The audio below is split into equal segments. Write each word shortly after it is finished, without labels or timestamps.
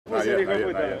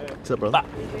What's up, brother?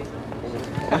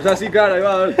 Es así, cara, ahí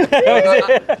va.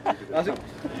 Así.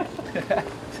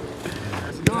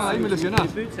 No, ahí me lesionás.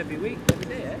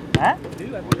 ¿Eh?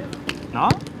 ¿No?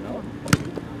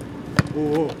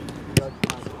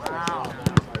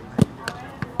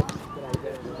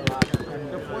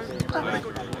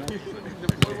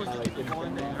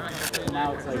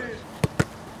 Now it's like...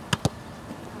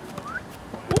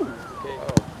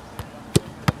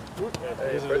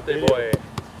 Hey, birthday boy.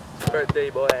 Birthday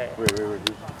boy.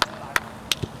 Wait.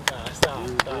 Stop.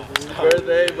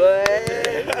 Birthday boy.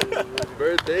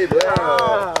 Birthday boy.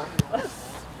 How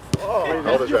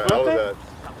old is that? How old is that?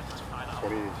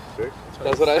 26?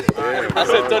 That's what I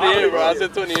said 28, bro. I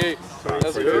said 28.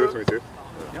 That's 22, good. 22.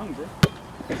 Young, bro.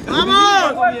 ¡Vamos!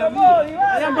 I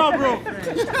am back, bro.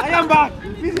 I am back.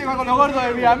 Físico con los gordos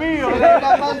de mi amigo.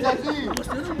 La panza así.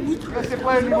 No se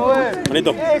puede ni mover.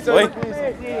 Bonito. Eso. Oye.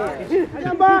 I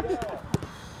am back.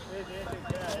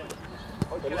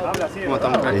 ¿Cómo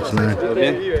estamos? ¿Todo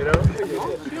bien?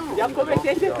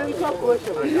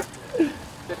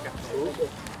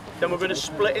 Then we're going to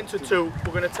split into two.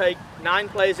 We're going to take 9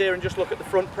 players here and just look at the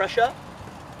front pressure.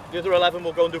 The other 11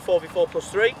 will go and do 4v4 plus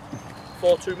 3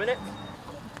 for 2 minutes.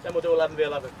 Then we'll do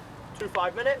 11v11. 2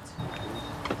 5 minutes.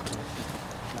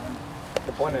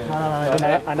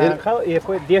 Anaranjado y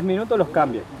después 10 minutos los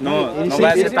cambia. No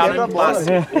vai acertar um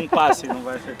passe, não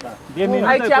vai acertar. 10 minutos.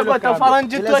 Aí, Thiago, tá falando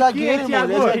de tu aqui,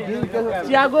 Thiago.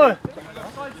 Thiago.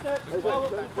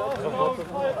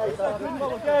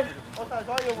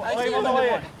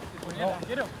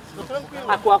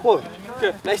 Aqua.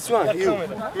 Nice one. You.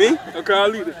 Me? Okay, I'll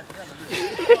lead it.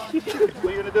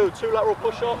 What you're going to do, 2 lateral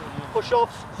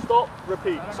push-offs, stop,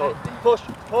 repeat. So push,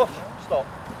 stop.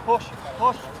 Push,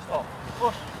 stop.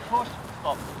 Push,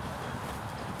 stop.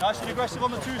 Nice and aggressive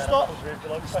on the 2 stop.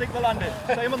 Stick the landing.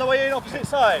 Same on the way in, opposite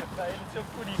side. So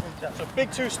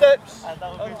big 2 steps.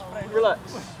 Relax.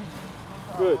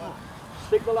 Good.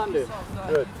 Stick the landing.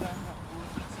 Good.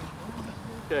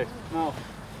 Okay, now.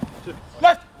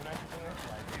 Left!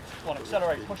 Come on,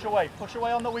 accelerate. Push away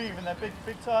on the weave and then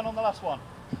big turn on the last one.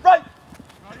 Right!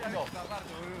 Bingo.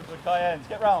 Good Cayennes.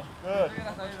 Get round. Good.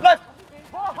 Left!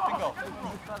 Bingo.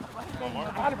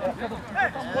 What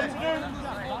to do?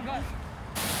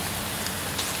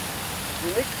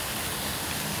 You mix?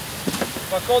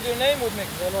 If I called your name, would mix.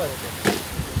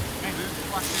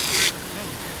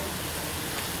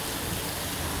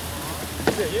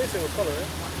 Yeah, it's a color, eh?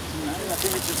 I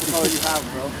think it's just the color you have,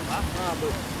 bro.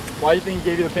 Why do you think he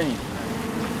gave you the paint?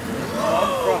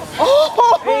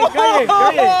 Hey,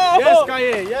 Calle! Yes,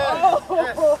 Calle!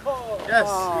 Yes!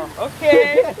 Okay!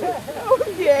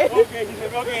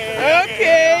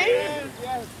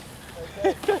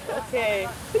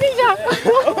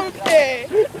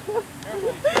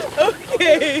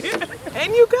 Okay!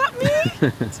 And you got me?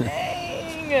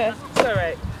 Dang! It's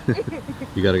alright.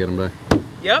 You gotta get him back.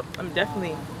 Yep, I'm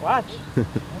definitely. Watch.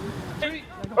 Okay.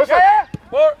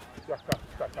 4,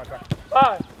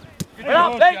 5.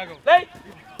 Late.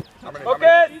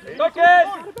 Focus.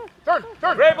 Turn.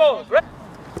 Rebel.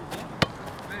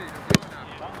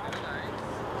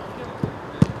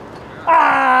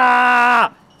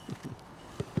 Ah!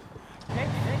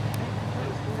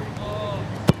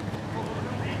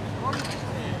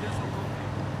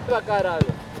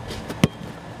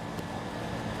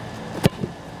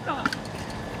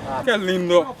 Qué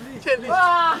lindo.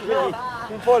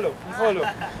 Un follow.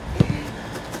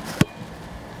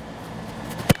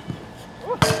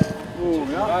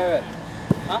 A ver.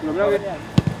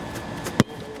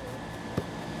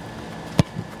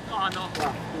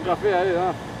 Un café ahí,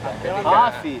 ¿no?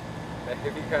 Coffee.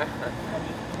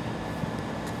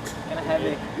 Can I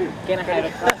have a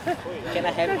coffee? Can I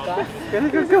have a coffee?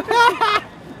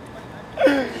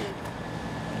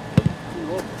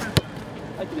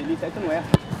 Ay, qué delicia, esto no es.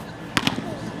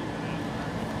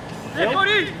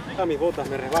 A mis botas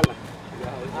me resbalan.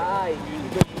 Ai,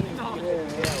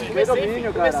 Que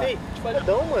domínio, cara. Comecei.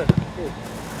 Perdão, mano.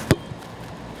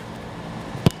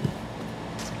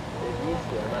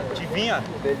 delícia, mano. Adivinha?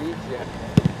 Delícia.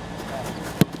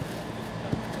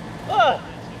 Ah!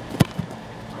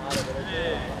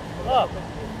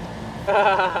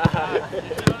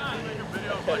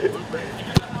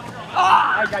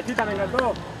 Ay, cachita, me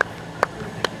encantó.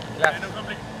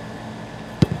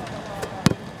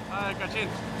 Ay, cachín.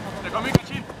 Te comí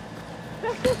cachín.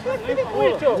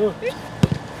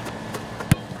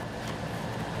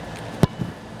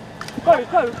 Corre.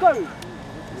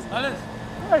 Alex.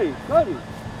 Corre.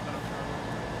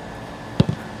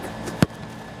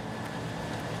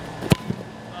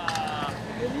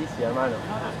 Delícia, hermano.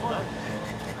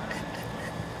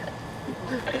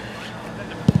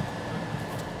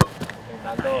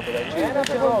 encantó, pero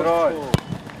 ¡Qué control!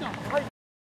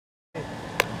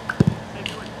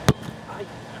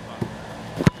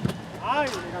 ¡Ay!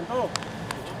 Me encantó.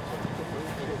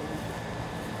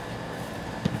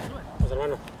 Pues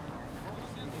hermano.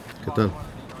 ¿Qué tal?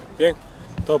 Bien,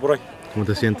 todo por hoy. ¿Cómo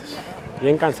te sientes?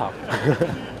 Bien cansado.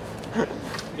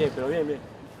 Bien, pero bien, bien.